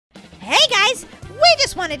Hey guys, we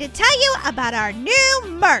just wanted to tell you about our new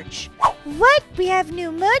merch. What? We have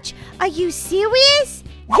new merch? Are you serious?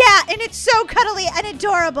 Yeah, and it's so cuddly and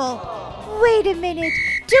adorable. Wait a minute.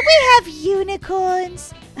 Do we have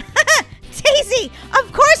unicorns? Daisy,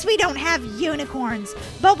 of course we don't have unicorns,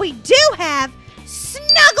 but we do have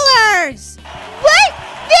snugglers. What?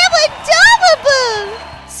 They're adorable.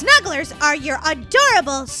 Snugglers are your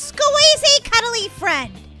adorable, squeezy, cuddly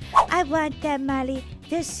friend. I want them, Molly.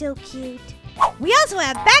 They're so cute. We also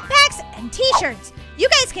have backpacks and t-shirts. You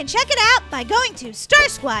guys can check it out by going to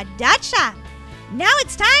starsquad.shop. Now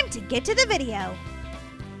it's time to get to the video.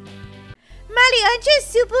 Molly, aren't you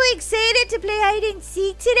super excited to play hide and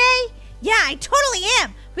seek today? Yeah, I totally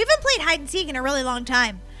am. We haven't played hide and seek in a really long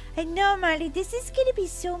time. I know, Molly. This is going to be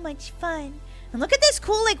so much fun. And look at this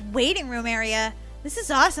cool, waiting room area. This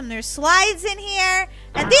is awesome. There's slides in here.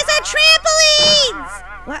 And these are trampolines!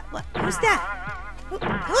 What? Who's that? Who's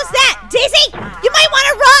that? Daisy, you might want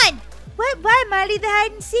to run! What? Why, Molly? The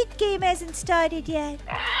hide and seek game hasn't started yet.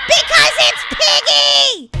 Because it's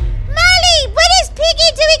Piggy! Molly, what is Piggy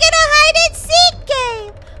doing in a hide and seek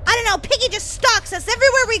game? I don't know. Piggy just stalks us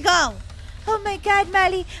everywhere we go. Oh my God,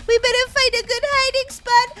 Molly. We better find a good hiding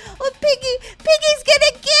spot or Piggy's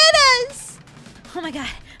gonna get us. Oh my God.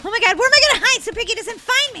 Oh my God, where am I gonna hide so Piggy doesn't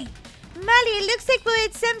find me? Molly, it looks like we're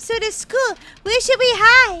at some sort of school. Where should we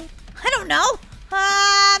hide? I don't know.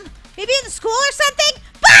 Maybe in the school or something?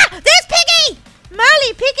 Bah! There's Piggy!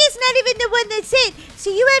 Molly, Piggy's not even the one that's it. So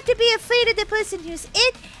you have to be afraid of the person who's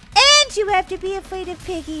it, and you have to be afraid of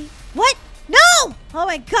Piggy. What? No! Oh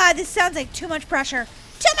my God, this sounds like too much pressure.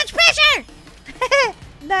 Too much pressure!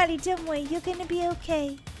 Molly, don't worry. You're gonna be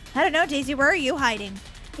okay. I don't know, Daisy. Where are you hiding?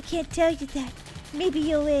 I can't tell you that. Maybe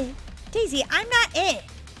you're it. Daisy, I'm not it.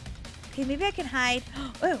 Okay, maybe I can hide.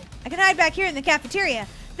 Oh, I can hide back here in the cafeteria.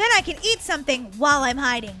 Then I can eat something while I'm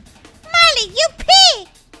hiding. Molly, you pig!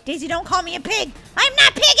 Daisy, don't call me a pig. I'm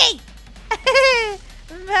not Piggy.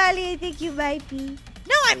 Molly, I think you might be.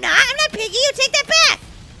 No, I'm not. I'm not Piggy. You take that back.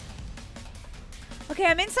 Okay,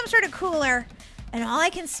 I'm in some sort of cooler, and all I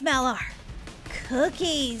can smell are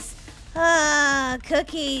cookies.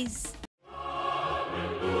 Cookies.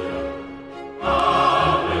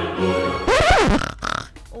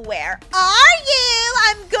 Where are you?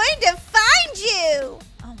 I'm going to find you.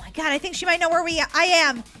 Oh my God, I think she might know where I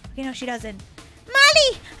am. Okay, no, she doesn't.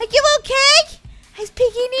 Molly, are you okay? Is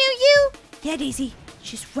Piggy near you? Yeah, Daisy.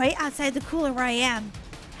 She's right outside the cooler where I am.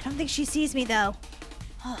 I don't think she sees me, though.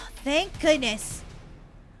 Oh, thank goodness.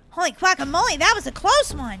 Holy guacamole, that was a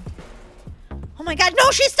close one. Oh my God,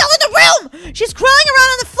 no, she's still in the room. She's crawling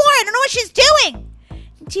around on the floor. I don't know what she's doing.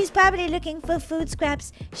 She's probably looking for food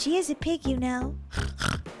scraps. She is a pig, you know.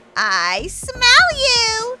 I smell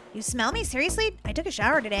you. You smell me? Seriously? I took a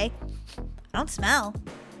shower today. I don't smell.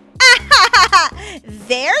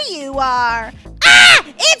 There you are. Ah!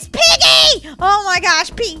 It's Piggy! Oh my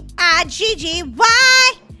gosh,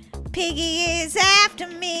 P-I-G-G-Y. Piggy is after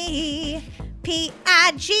me.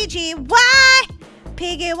 P-I-G-G-Y.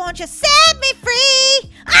 Piggy, won't you set me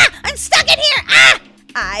free? Ah! I'm stuck in here! Ah!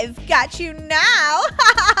 I've got you now.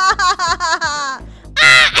 Ah!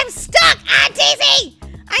 I'm stuck! Ah, Daisy!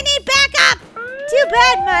 I need backup! Too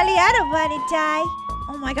bad, Molly. I don't want to die.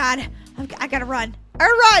 Oh my God. I gotta run.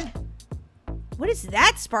 Run! What is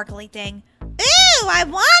that sparkly thing? Ooh, I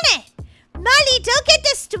want it! Molly, don't get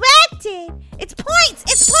distracted. It's points!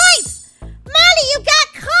 It's points! Molly, you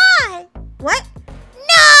got caught! What?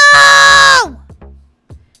 No!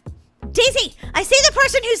 Daisy, I see the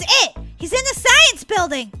person who's it! He's in the science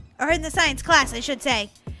building! Or in the science class, I should say.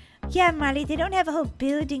 Yeah, Molly, they don't have a whole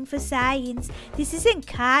building for science. This isn't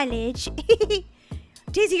college.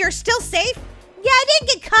 Daisy, you're still safe? Yeah, I didn't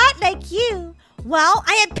get caught like you. Well,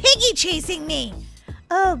 I had Piggy chasing me.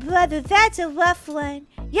 Oh, brother, that's a rough one.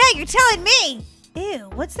 Yeah, you're telling me. Ew,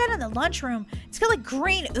 what's that in the lunchroom? It's got like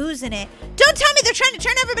green ooze in it. Don't tell me they're trying to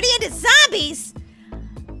turn everybody into zombies.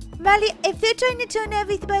 Molly, if they're trying to turn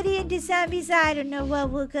everybody into zombies, I don't know what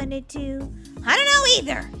we're gonna do. I don't know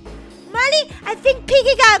either. Molly, I think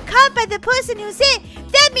Piggy got caught by the person who's it.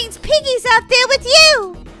 That means Piggy's out there with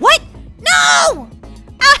you. What? No!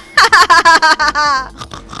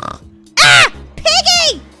 Ah!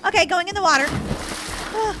 Piggy! Okay, going in the water.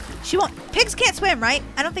 She won't. Pigs can't swim, right?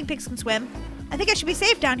 I don't think pigs can swim. I think I should be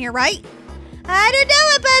safe down here, right? I don't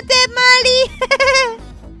know about that,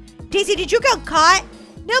 Molly. Daisy, did you get caught?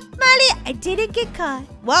 Nope, Molly, I didn't get caught.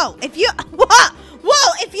 Whoa, if you go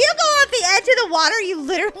off the edge of the water, you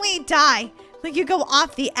literally die. Like you go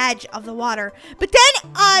off the edge of the water. But then,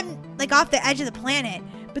 like off the edge of the planet.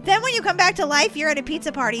 But then when you come back to life, you're at a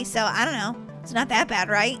pizza party, so I don't know. It's not that bad,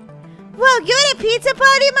 right? Whoa, you're at a pizza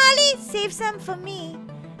party, Molly? Save some for me.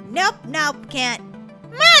 Nope, can't.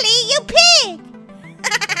 Molly, you pig!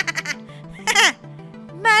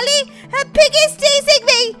 Molly, Piggy's teasing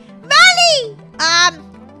me! Molly!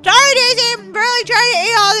 Sorry, Daisy. I'm really trying to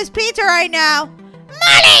eat all this pizza right now.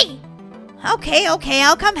 Molly! Okay,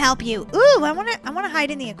 I'll come help you. Ooh, I wanna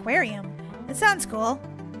hide in the aquarium. That sounds cool.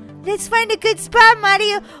 Let's find a good spot,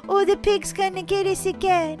 Molly, or the pig's gonna get us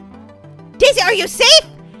again. Daisy, are you safe?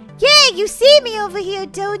 Yeah, you see me over here,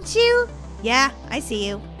 don't you? Yeah, I see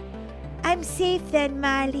you. I'm safe then,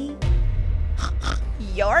 Molly.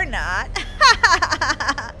 You're not.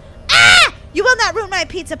 Ah! You will not ruin my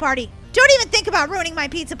pizza party. Don't even think about ruining my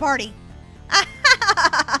pizza party.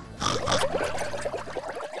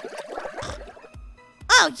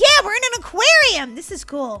 Oh, yeah, we're in an aquarium. This is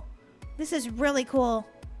cool. This is really cool.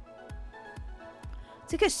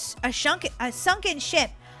 It's like a sunken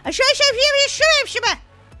ship.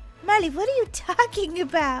 Molly, what are you talking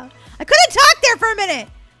about? I couldn't talk there for a minute.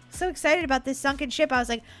 So excited about this sunken ship. I was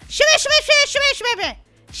like,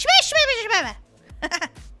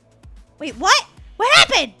 wait, what? What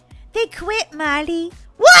happened? They quit, Molly.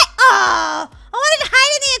 What? Oh, I wanted to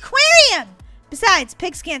hide in the aquarium. Besides,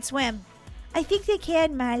 pigs can't swim. I think they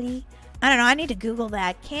can, Molly. I don't know. I need to Google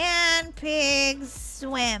that. Can pigs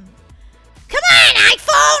swim? Come on,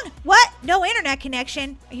 iPhone! What? No internet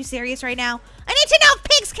connection. Are you serious right now? I need to know if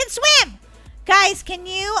pigs can swim. Guys, can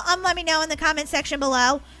you let me know in the comment section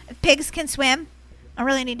below if pigs can swim? I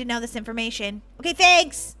really need to know this information. Okay,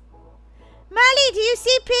 thanks. Molly, do you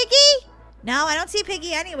see Piggy? No, I don't see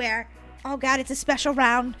Piggy anywhere. Oh, God, it's a special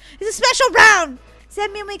round. It's a special round. Does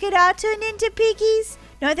that mean we could all turn into piggies?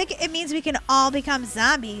 No, I think it means we can all become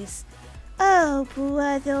zombies. Oh,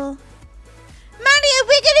 brother. Molly, are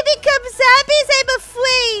we going to become zombies? I'm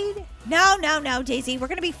afraid. No, Daisy. We're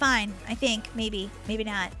going to be fine. I think. Maybe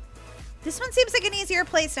not. This one seems like an easier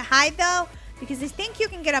place to hide, though, because I think you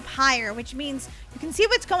can get up higher, which means you can see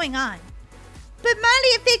what's going on. But,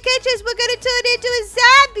 Molly, if they catch us, we're going to turn into a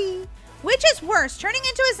zombie. Which is worse, turning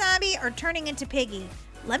into a zombie or turning into Piggy?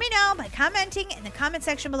 Let me know by commenting in the comment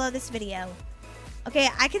section below this video. Okay,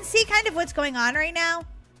 I can see kind of what's going on right now,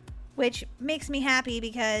 which makes me happy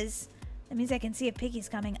because that means I can see if Piggy's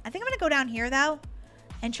coming. I think I'm going to go down here, though,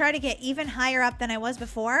 and try to get even higher up than I was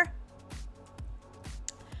before.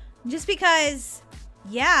 Just because,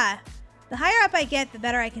 yeah, the higher up I get, the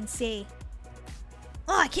better I can see.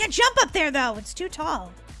 Oh, I can't jump up there, though. It's too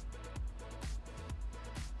tall.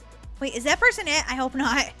 Wait, is that person it? I hope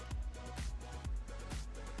not.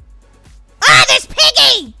 Ah, there's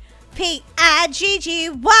Piggy!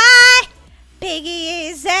 P-I-G-G-Y. Piggy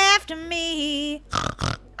is after me.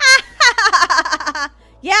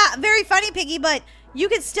 Yeah, very funny, Piggy, but you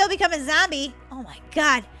could still become a zombie. Oh, my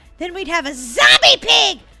God. Then we'd have a zombie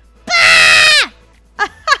pig. Bah!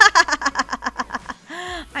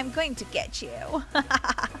 I'm going to get you.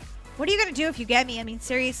 What are you going to do if you get me? I mean,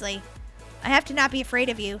 seriously. I have to not be afraid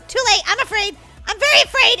of you. Too late. I'm afraid. I'm very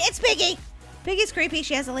afraid. It's Piggy. Piggy's creepy.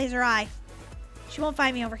 She has a laser eye. She won't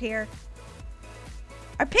find me over here.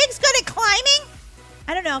 Are pigs good at climbing?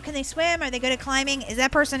 I don't know. Can they swim? Are they good at climbing? Is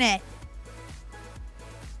that person it?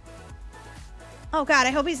 Oh, God.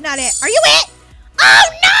 I hope he's not it. Are you it? Oh,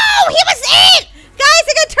 no! He was it! Guys,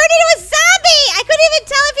 I got turned into a zombie! I couldn't even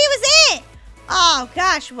tell if he was it! Oh,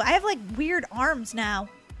 gosh. I have, like, weird arms now.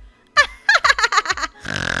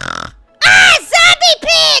 Ah! Zombie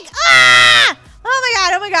pig! Ah! Oh, my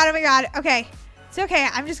God. Oh, my God. Oh, my God. Okay. It's okay.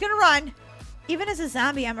 I'm just gonna run. Even as a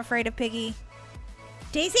zombie, I'm afraid of Piggy.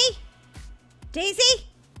 Daisy? Daisy?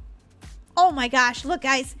 Oh, my gosh. Look,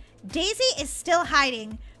 guys. Daisy is still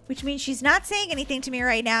hiding, which means she's not saying anything to me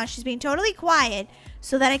right now. She's being totally quiet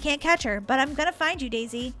so that I can't catch her. But I'm gonna find you,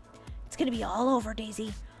 Daisy. It's gonna be all over,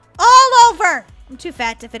 Daisy. All over! I'm too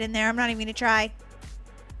fat to fit in there. I'm not even gonna try.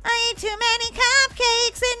 I ate too many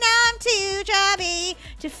cupcakes and now I'm too chubby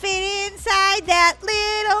to fit inside that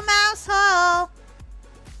little mouse hole.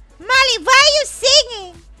 Molly, why are you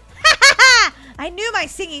singing? Ha ha ha! I knew my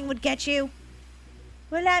singing would get you.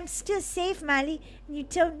 Well, I'm still safe, Molly, and you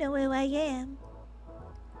don't know where I am.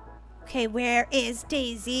 Okay, where is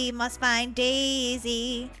Daisy? Must find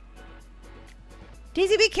Daisy.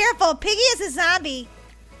 Daisy, be careful. Piggy is a zombie.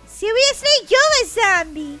 Seriously? You're a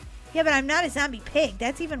zombie. Yeah, but I'm not a zombie pig.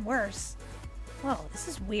 That's even worse. Whoa, this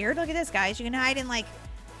is weird. Look at this, guys. You can hide in, like,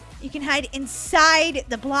 you can hide inside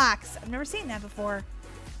the blocks. I've never seen that before.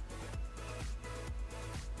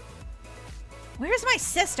 Where's my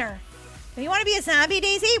sister? Do you want to be a zombie,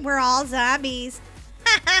 Daisy? We're all zombies.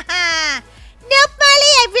 Ha ha ha. Nope,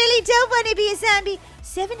 Molly, I really don't want to be a zombie.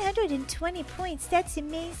 720 points. That's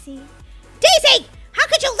amazing. Daisy! How come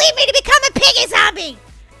could you leave me to become a piggy zombie?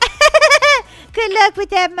 Good luck with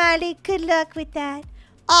that, Molly. Good luck with that.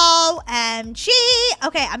 OMG.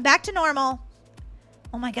 Okay, I'm back to normal.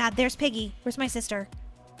 Oh my God, there's Piggy. Where's my sister?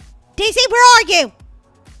 Daisy, where are you?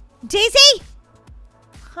 Daisy?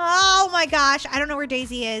 Oh my gosh, I don't know where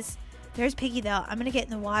Daisy is. There's Piggy though. I'm gonna get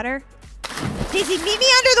in the water. Daisy, meet me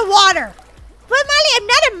under the water. Well, Molly, I'm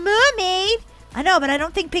not a mermaid. I know, but I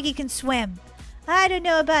don't think Piggy can swim. I don't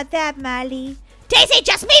know about that, Molly. Daisy,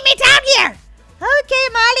 just meet me down here. Okay,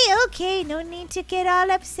 Molly, okay. No need to get all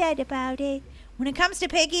upset about it. When it comes to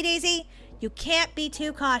Piggy, Daisy, you can't be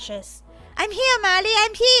too cautious. I'm here, Molly,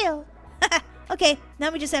 I'm here. Okay, now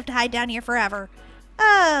we just have to hide down here forever.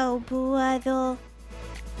 Oh, brother.